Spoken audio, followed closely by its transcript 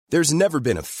There's never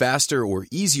been a faster or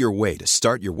easier way to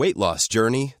start your weight loss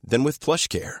journey than with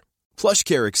PlushCare.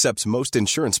 PlushCare accepts most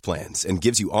insurance plans and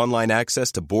gives you online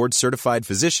access to board-certified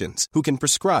physicians who can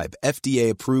prescribe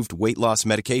FDA-approved weight loss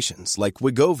medications like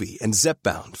Wegovy and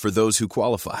Zepbound for those who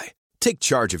qualify. Take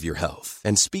charge of your health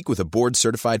and speak with a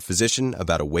board-certified physician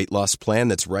about a weight loss plan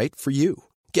that's right for you.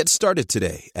 Get started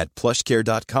today at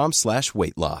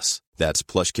plushcare.com/weight loss. That's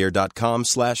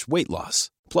plushcare.com/weight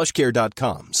loss.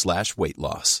 plushcare.com/weight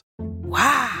loss.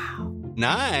 Wow.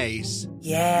 Nice.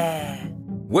 Yeah.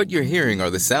 What you're hearing are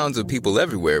the sounds of people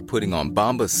everywhere putting on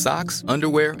Bombas socks,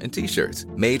 underwear, and T-shirts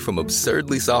made from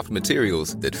absurdly soft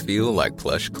materials that feel like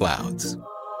plush clouds.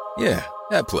 Yeah,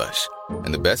 that plush.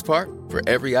 And the best part? For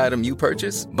every item you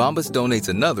purchase, Bombas donates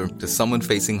another to someone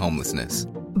facing homelessness.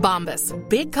 Bombas.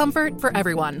 Big comfort for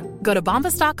everyone. Go to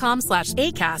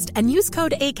bombas.com/ACAST and use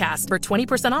code ACAST for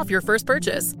 20% off your first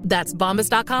purchase. That's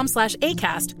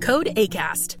bombas.com/ACAST. Code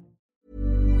ACAST.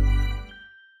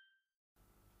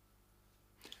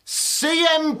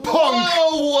 CM Punk!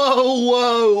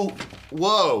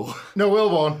 Whoa. No,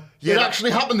 Wilborn. It actually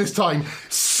happened this time.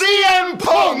 CM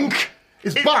Punk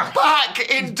is back. Back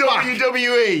in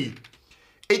WWE.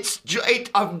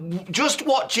 I've just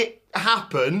watched it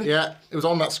happen. Yeah, it was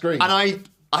on that screen. And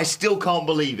I still can't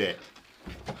believe it.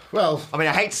 Well, I mean,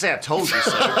 I hate to say I told you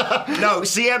so. No,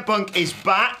 CM Punk is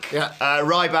back. Yeah.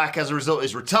 Ryback, as a result,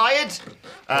 is retired.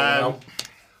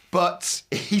 But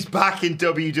he's back in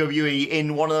WWE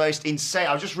in one of the most insane...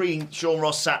 I was just reading Sean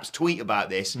Ross Sapp's tweet about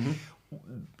this. Mm-hmm.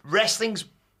 Wrestling's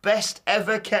best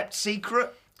ever kept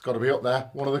secret. It's got to be up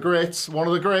there. One of the greats. The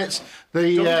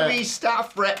WWE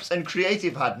staff, reps and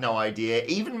creative had no idea.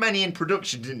 Even many in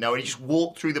production didn't know. And he just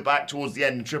walked through the back towards the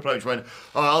end and Triple H went,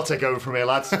 I'll take over from here,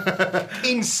 lads.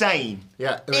 Insane.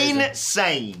 Yeah, amazing.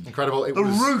 Insane. Incredible. The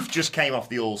roof just came off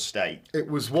the All-State. It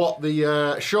was what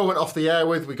the show went off the air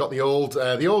with. We got the old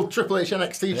Triple H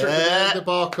NXT trip, the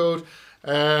barcode.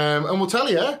 And we'll tell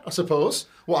you, I suppose,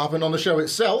 what happened on the show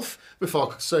itself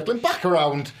before circling back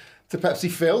around to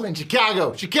Pepsi Phil in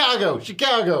Chicago. See,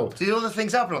 other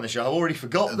things happened on the show. I've already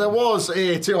forgotten. There was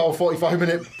a 2-hour,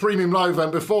 45-minute premium live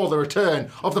event before the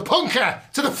return of the Punker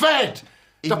to the Fed.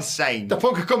 Insane. The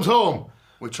Punker comes home.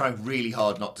 We're trying really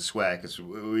hard not to swear because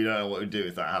we don't know what to do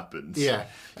if that happens. Yeah.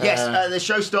 Yes, the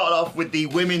show started off with the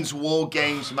Women's War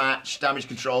Games match, Damage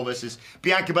Control versus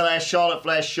Bianca Belair, Charlotte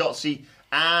Flair, Shotzi,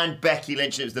 and Becky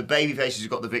Lynch. And it was the babyfaces who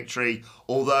got the victory,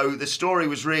 although the story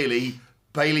was really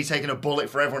Bayley taking a bullet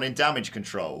for everyone in Damage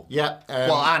Control. Yeah.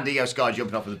 And Io Sky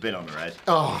jumping off with a bin on her head.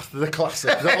 Oh, the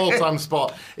classic, the all-time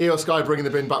spot. Io Sky bringing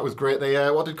the bin back was great. They,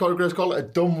 what did Corey Graves call it? A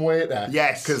dumb weight there.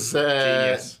 Yes. Because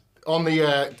genius. On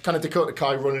the kind of Dakota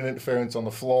Kai running interference on the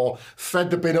floor,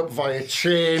 fed the bin up via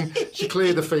chain. She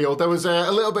cleared the field. There was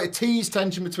a little bit of tease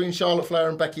tension between Charlotte Flair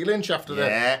and Becky Lynch after the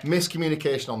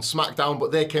miscommunication on SmackDown,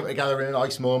 but they came together in a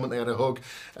nice moment. They had a hug.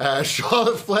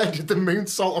 Charlotte Flair did the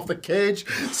moonsault off the cage,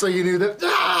 so you knew that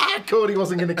Cody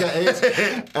wasn't going to get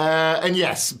hit. And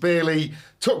yes, Bayley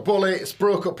took bullets,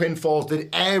 broke up pinfalls, did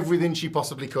everything she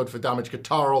possibly could for Damage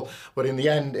Control, but in the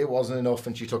end, it wasn't enough,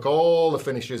 and she took all the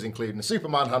finishes, including the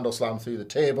Superman handle slam through the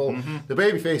table. Mm-hmm. The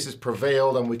babyfaces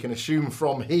prevailed, and we can assume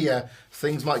from here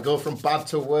things might go from bad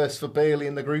to worse for Bayley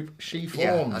in the group she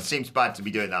formed. Yeah, that seems bad to be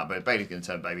doing that, but Bayley's going to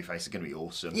turn babyface. It's going to be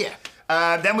awesome. Yeah.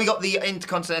 Then we got the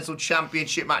Intercontinental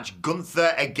Championship match,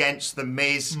 Gunther against The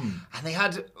Miz. And they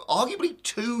had arguably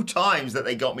 2 times that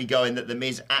they got me going that The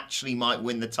Miz actually might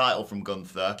win the title from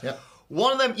Gunther. Yeah.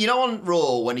 One of them, you know, on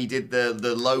Raw when he did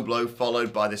the low blow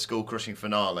followed by the skull-crushing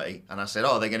finale, and I said,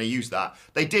 they're going to use that.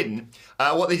 They didn't.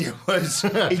 What they did was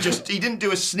he didn't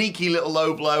do a sneaky little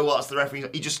low blow whilst the referee.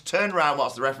 He just turned around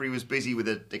whilst the referee was busy with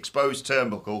an exposed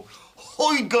turnbuckle,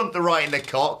 hoid Gunther right in the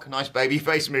cock, nice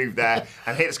babyface move there,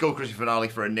 and hit the skull-crushing finale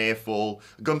for a near fall.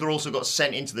 Gunther also got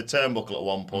sent into the turnbuckle at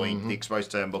one point, the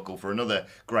exposed turnbuckle, for another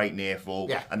great near fall.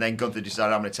 Yeah. And then Gunther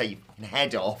decided, I'm going to take your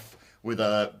head off with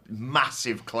a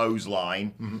massive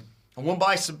clothesline. And won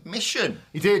by submission.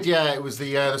 He did, yeah. It was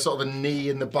the sort of the knee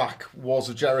in the back walls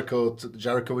of Jericho.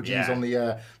 Jericho would use on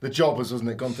the jobbers,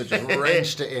 wasn't it? Gunther just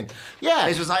wrenched it in. Yeah.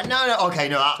 This was like,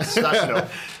 that's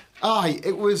enough.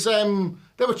 It was,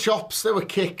 there were chops, there were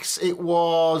kicks. It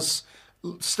was...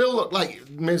 Still looked like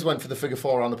Miz went for the figure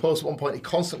 4 around the post at one point. He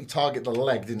constantly targeted the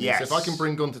leg, didn't he? Yes. So if I can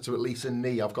bring Gunther to at least a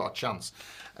knee, I've got a chance.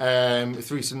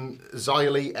 Threw some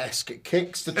Xylee-esque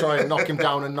kicks to try and knock him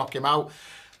down and knock him out.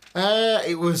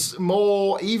 It was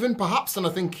more even, perhaps, than I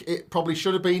think it probably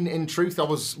should have been. In truth, that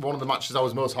was one of the matches I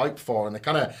was most hyped for, and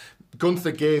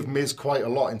Gunther gave Miz quite a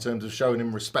lot in terms of showing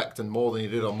him respect, and more than he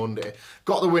did on Monday.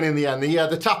 Got the win in the end.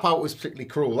 The tap out was particularly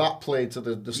cruel. That played to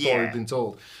the story had been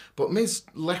told. but Miz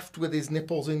left with his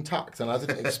nipples intact, and I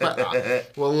didn't expect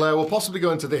that. We'll possibly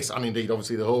go into this, and indeed,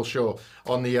 obviously, the whole show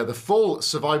on the full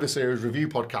Survivor Series review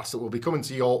podcast that will be coming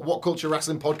to your What Culture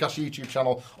Wrestling podcast YouTube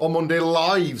channel on Monday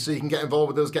live, so you can get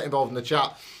involved with us, get involved in the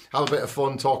chat, have a bit of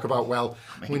fun, talk about,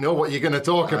 we know what you're going to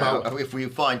talk about. If we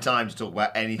find time to talk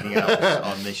about anything else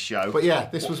on this show. But yeah,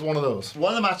 this was one of those.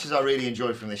 One of the matches I really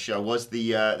enjoyed from this show was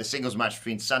the singles match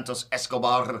between Santos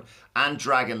Escobar and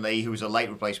Dragon Lee, who was a late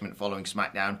replacement following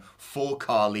SmackDown for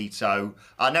Carlito.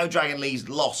 I know Dragon Lee's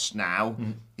lost now.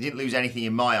 Mm-hmm. He didn't lose anything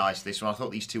in my eyes this one. I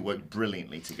thought these two worked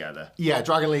brilliantly together. Yeah,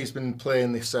 Dragon Lee's been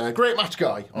playing this great match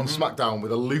guy on SmackDown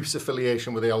with a loose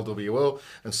affiliation with the LWO,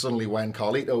 and suddenly when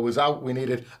Carlito was out, we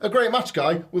needed a great match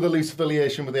guy with a loose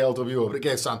affiliation with the LWO. But it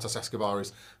gave Santos Escobar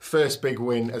his first big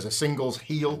win as a singles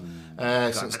heel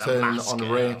since turning on the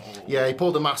ring. Yeah, he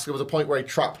pulled the mask. There was a point where he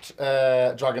trapped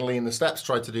Dragon Lee in the steps,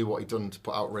 tried to do what he'd done to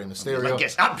put out Rey Mysterio. He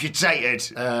gets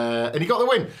amputated. And he got the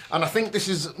win. And I think this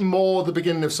is more the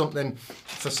beginning of something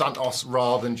for Santos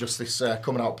rather than just this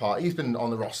coming out party. He's been on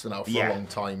the roster now for a long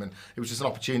time, and it was just an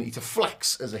opportunity to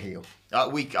flex as a heel.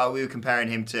 We were comparing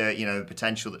him to, the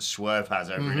potential that Swerve has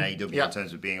over in AEW in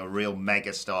terms of being a real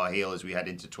mega-star heel as we head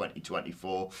into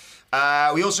 2024.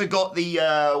 We also got the,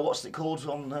 what's it called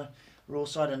on the Raw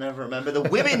side? I never remember. The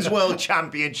Women's World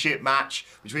Championship match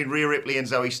between Rhea Ripley and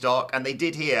Zoe Stark. And they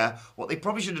did here what they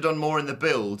probably should have done more in the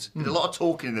build. Did a lot of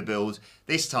talking in the build.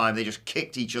 This time they just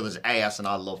kicked each other's ass, and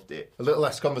I loved it. A little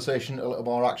less conversation, a little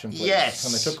more action, please. Yes.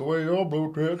 And they took away your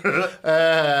blueprint.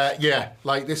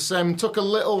 This took a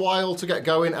little while to get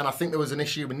going, and I think there was an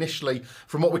issue initially.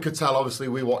 From what we could tell, obviously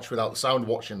we watched without the sound,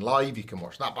 watching live. You can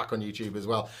watch that back on YouTube as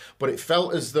well. But it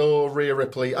felt as though Rhea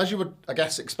Ripley, as you would, I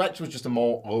guess, expect, was just a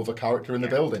more over character in the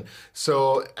building.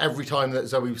 So every time that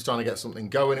Zoe was trying to get something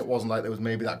going, it wasn't like there was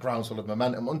maybe that groundswell of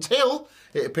momentum until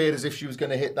it appeared as if she was going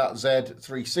to hit that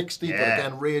Z360. Yeah. But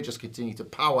again, Rhea just continued to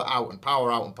power out and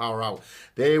power out and power out.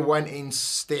 They went in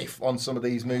stiff on some of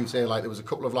these moves here. Like there was a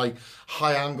couple of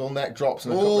high angle neck drops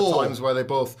and a couple of times where they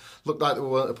both looked like they were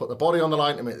willing to put the body on the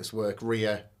line to make this work.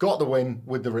 Rhea got the win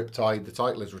with the Riptide. The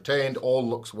title is retained. All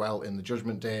looks well in the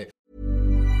Judgment Day.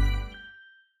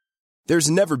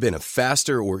 There's never been a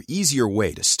faster or easier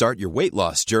way to start your weight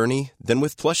loss journey than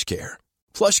with PlushCare.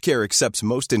 PlushCare accepts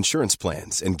most insurance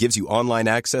plans and gives you online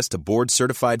access to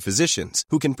board-certified physicians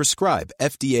who can prescribe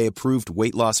FDA-approved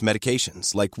weight loss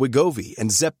medications like Wegovy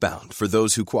and Zepbound for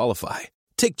those who qualify.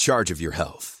 Take charge of your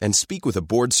health and speak with a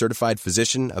board-certified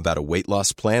physician about a weight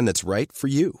loss plan that's right for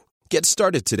you. Get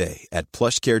started today at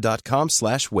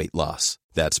plushcare.com/weight loss.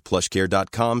 That's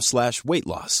plushcare.com/weight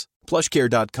loss.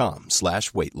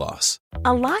 plushcare.com/weight loss.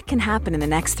 A lot can happen in the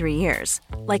next 3 years.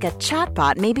 Like a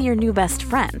chatbot may be your new best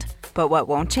friend. But what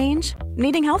won't change?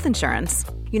 Needing health insurance.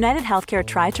 United Healthcare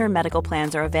Tri-Term Medical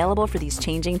Plans are available for these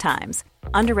changing times.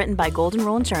 Underwritten by Golden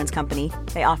Rule Insurance Company,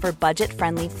 they offer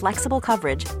budget-friendly, flexible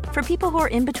coverage for people who are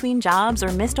in between jobs or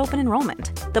missed open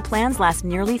enrollment. The plans last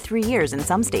nearly 3 years in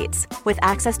some states, with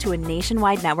access to a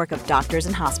nationwide network of doctors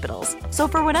and hospitals. So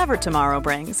for whatever tomorrow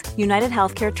brings, United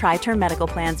Healthcare Tri-Term Medical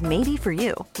Plans may be for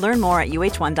you. Learn more at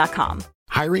uh1.com.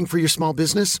 Hiring for your small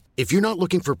business? If you're not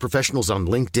looking for professionals on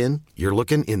LinkedIn, you're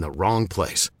looking in the wrong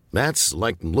place. That's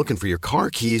like looking for your car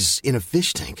keys in a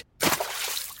fish tank.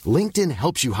 LinkedIn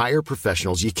helps you hire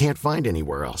professionals you can't find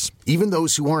anywhere else, even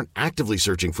those who aren't actively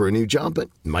searching for a new job but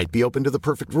might be open to the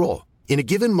perfect role. In a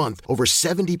given month, over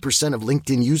 70% of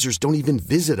LinkedIn users don't even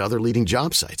visit other leading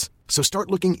job sites. So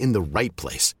start looking in the right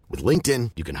place. With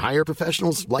LinkedIn, you can hire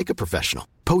professionals like a professional.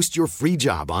 Post your free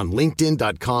job on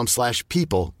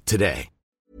linkedin.com/people today.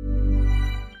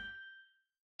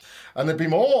 And there'd be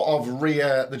more of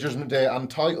Rhea, the Judgment Day, and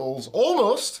titles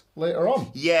almost later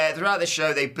on. Yeah, throughout the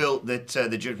show, they built that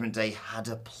the Judgment Day had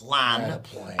a plan.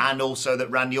 And also that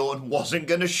Randy Orton wasn't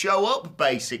going to show up,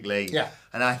 basically. Yeah.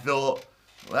 And I thought,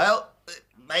 well,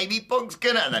 maybe Punk's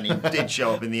gonna, and then he did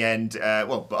show up in the end.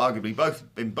 But arguably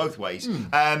both ways.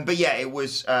 But yeah, it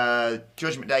was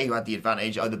Judgment Day who had the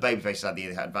advantage. The babyfaces had the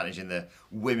advantage in the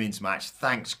women's match.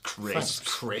 Thanks,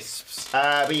 Crisps.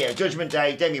 But yeah, Judgment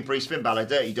Day, Damian Priest, Finn Balor,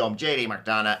 Dirty Dom, JD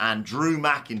McDonough, and Drew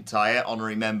McIntyre,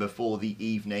 honorary member for the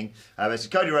evening. Versus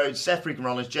Cody Rhodes, Seth freaking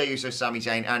Rollins, Jey Uso, Sami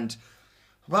Zayn, and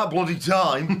about bloody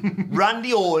time,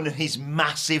 Randy Orton and his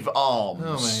massive arms.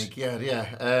 Oh my God,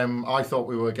 yeah. I thought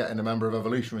we were getting a member of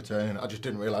Evolution returning. I just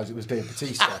didn't realise it was Dave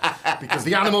Bautista. Because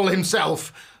the animal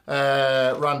himself,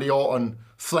 Randy Orton,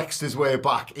 flexed his way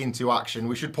back into action.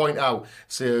 We should point out,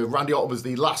 so Randy Orton was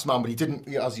the last man, but he didn't,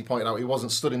 as you pointed out, he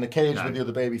wasn't stood in the cage with the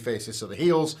other baby faces. So the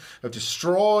heels have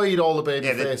destroyed all the baby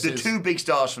faces. The two big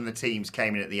stars from the teams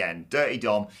came in at the end, Dirty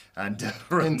Dom and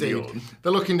Randy Orton.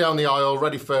 They're looking down the aisle,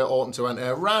 ready for Orton to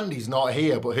enter. Randy's not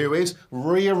here, but who is?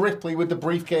 Rhea Ripley with the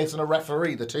briefcase and a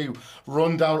referee. The two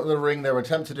run down to the ring. They were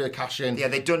attempting to do a cash-in. Yeah,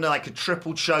 they'd done like a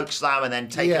triple choke slam and then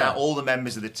taken out all the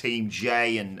members of the team,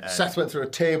 Jay and... Seth went through a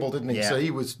table, didn't he? Yeah. So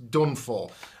he was done for.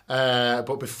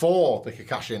 But before they could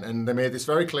cash in, and they made this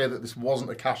very clear that this wasn't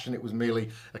a cash in, it was merely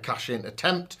a cash in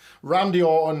attempt. Randy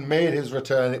Orton made his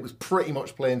return. It was pretty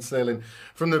much plain sailing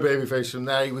from the babyface from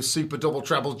there. He was super double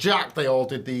treble jack. They all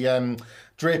did the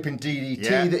draping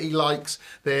DDT that he likes.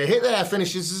 They hit their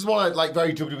finishes. This is one of like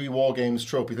very WWE War Games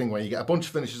tropey thing where you get a bunch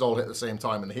of finishes all hit at the same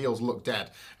time and the heels look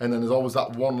dead. And then there's always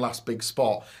that one last big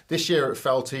spot. This year it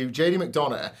fell to JD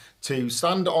McDonough to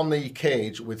stand on the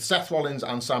cage with Seth Rollins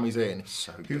and Sami Zayn,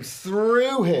 who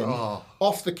threw him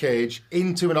off the cage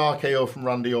into an RKO from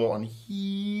Randy Orton.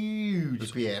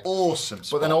 Huge PA. Awesome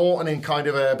spot. But then Orton, in kind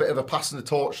of a bit of a passing the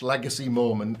torch legacy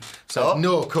moment, said,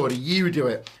 no, Cody, you do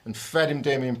it, and fed him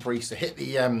Damian Priest to hit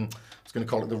the... I was going to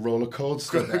call it the roller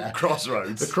coaster there.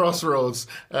 Crossroads. The crossroads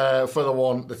for the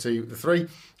 1, the 2, the 3.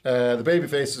 The baby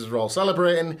faces were all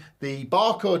celebrating. The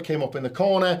barcode came up in the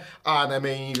corner, and I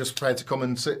mean, you just prepared to come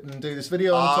and sit and do this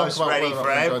video. And I was ready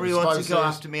for everyone to go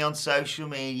after me on social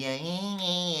media.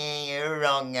 You're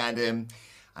wrong, Adam.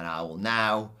 And I will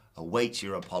now await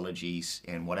your apologies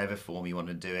in whatever form you want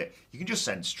to do it. You can just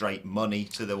send straight money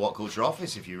to the What Culture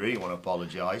office if you really want to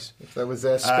apologise. If there was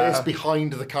a space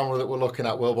behind the camera that we're looking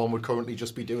at, Wilborn would currently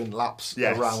just be doing laps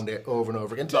around it over and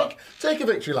over again. Take a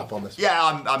victory lap on this.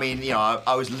 Yeah, I mean, you know,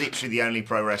 I was literally the only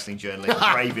pro wrestling journalist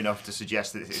brave enough to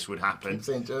suggest that this would happen.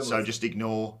 So just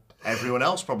ignore everyone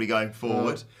else probably going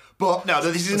forward. But no,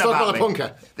 this isn't about me.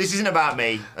 This isn't about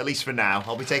me, at least for now.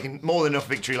 I'll be taking more than enough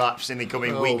victory laps in the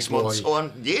coming weeks, months, or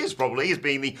years probably, as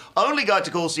being the only guy to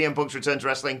call CM Punk's return to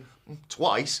wrestling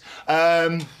twice.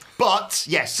 But,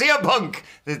 yes, CM Punk,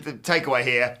 the takeaway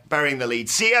here, burying the lead.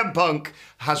 CM Punk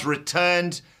has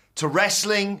returned to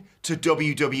wrestling, to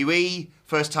WWE.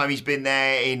 First time he's been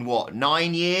there in,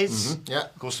 9 years? Mm-hmm. Yeah.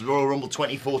 Of course, the Royal Rumble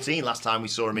 2014, last time we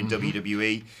saw him in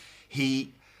WWE.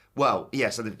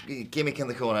 So the gimmick in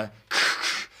the corner.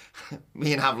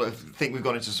 Me and Havler think we've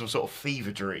gone into some sort of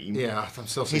fever dream. Yeah, I'm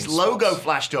still seeing his logo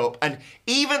flashed up, and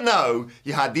even though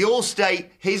you had the Allstate,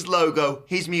 his logo,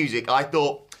 his music, I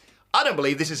thought, I don't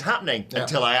believe this is happening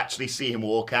until I actually see him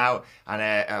walk out, and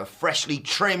a freshly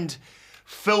trimmed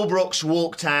Phil Brooks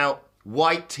walked out,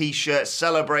 white T-shirt,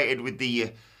 celebrated with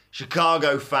the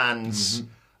Chicago fans.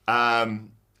 Mm-hmm.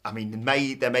 I mean,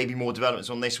 there may be more developments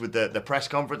on this with the press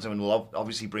conference, and we'll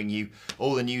obviously bring you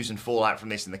all the news and fallout from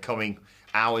this in the coming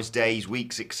hours, days,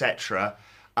 weeks, etc.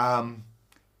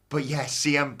 But yes,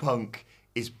 CM Punk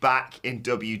is back in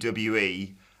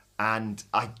WWE, and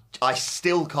I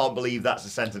still can't believe that's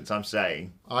the sentence I'm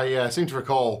saying. I seem to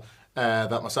recall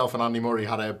that myself and Andy Murray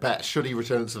had a bet, should he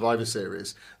return to Survivor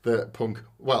Series, that Punk,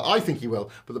 well, I think he will,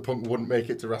 but that Punk wouldn't make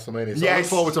it to WrestleMania. So I look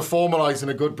forward to formalising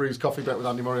a Good Brews coffee bet with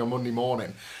Andy Murray on Monday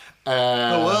morning.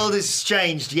 The world has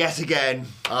changed yet again.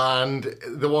 And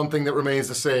the one thing that remains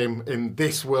the same in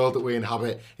this world that we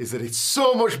inhabit is that it's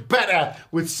so much better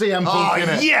with CM Punk in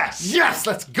it. Yes! Yes,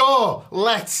 let's go!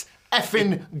 Let's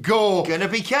effing go! Gonna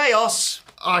be chaos.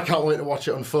 I can't wait to watch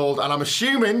it unfold, and I'm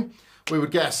assuming... we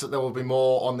would guess that there will be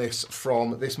more on this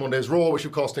from this Monday's Raw, which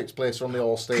of course takes place from the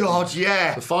All-State. God,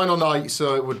 yeah. The final night,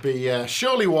 so it would be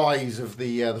surely wise of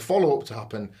the follow-up to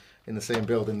happen in the same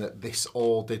building that this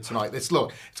all did tonight. It's going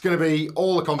to be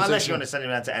all the conversation. Unless you want to send him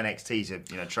down to NXT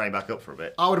to, train back up for a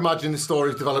bit. I would imagine the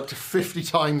story's developed 50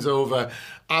 times over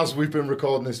as we've been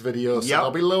recording this video. So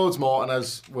there'll be loads more, and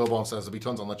as Wilborn says, there'll be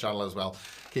tons on the channel as well.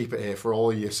 Keep it here for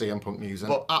all your CM Punk news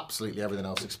and absolutely everything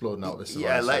else exploding out this.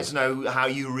 Yeah, let us know how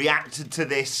you reacted to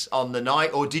this on the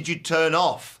night, or did you turn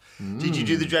off? Did you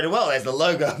do the dreaded, well, there's the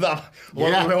logo.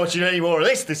 We're watching any more of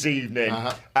this evening.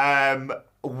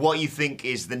 What you think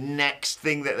is the next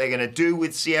thing that they're going to do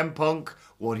with CM Punk,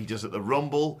 what he does at the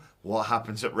Rumble, what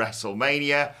happens at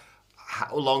WrestleMania,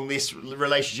 how long this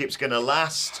relationship's going to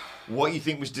last, what you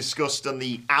think was discussed on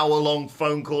the hour-long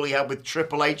phone call he had with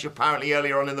Triple H apparently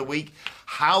earlier on in the week,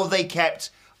 how they kept,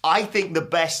 I think, the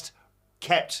best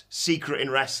kept secret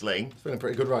in wrestling. It's feeling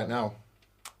pretty good right now.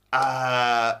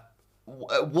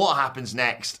 What happens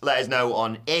next? Let us know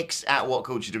on X at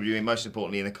WhatCultureWE, and most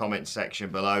importantly in the comments section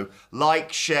below.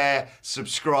 Like, share,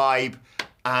 subscribe,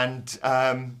 and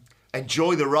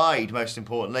enjoy the ride, most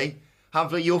importantly.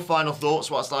 Humphrey, your final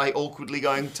thoughts whilst I awkwardly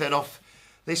turn off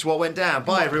This is what went down.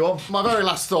 Bye, everyone. My very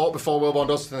last thought before Wilborn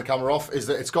does turn the camera off is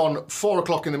that it's gone 4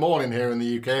 o'clock in the morning here in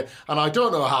the UK, and I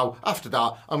don't know how, after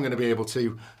that, I'm going to be able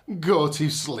to go to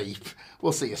sleep.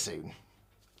 We'll see you soon.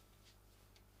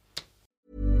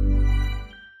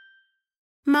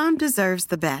 Mom deserves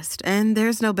the best, and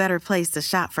there's no better place to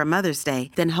shop for Mother's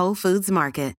Day than Whole Foods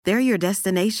Market. They're your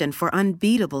destination for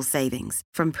unbeatable savings,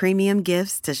 from premium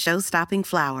gifts to show-stopping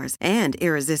flowers and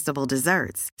irresistible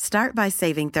desserts. Start by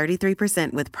saving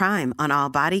 33% with Prime on all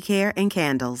body care and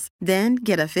candles. Then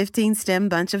get a 15-stem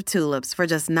bunch of tulips for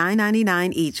just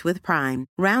 $9.99 each with Prime.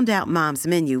 Round out Mom's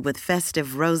menu with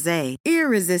festive rosé,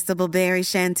 irresistible berry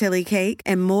chantilly cake,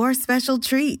 and more special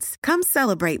treats. Come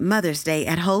celebrate Mother's Day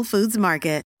at Whole Foods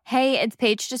Market. Hey, it's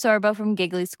Paige DeSorbo from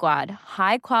Giggly Squad.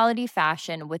 High quality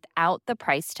fashion without the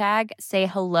price tag. Say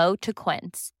hello to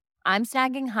Quince. I'm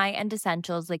snagging high-end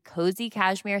essentials like cozy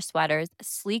cashmere sweaters,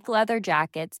 sleek leather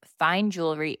jackets, fine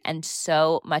jewelry, and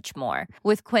so much more.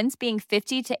 With Quince being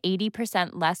 50 to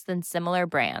 80% less than similar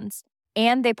brands.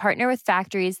 And they partner with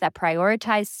factories that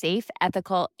prioritize safe,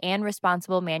 ethical, and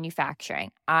responsible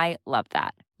manufacturing. I love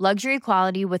that. Luxury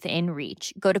quality within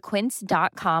reach. Go to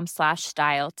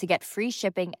quince.com/style to get free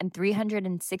shipping and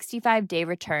 365-day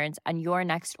returns on your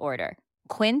next order.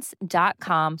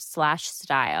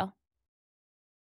 Quince.com/style.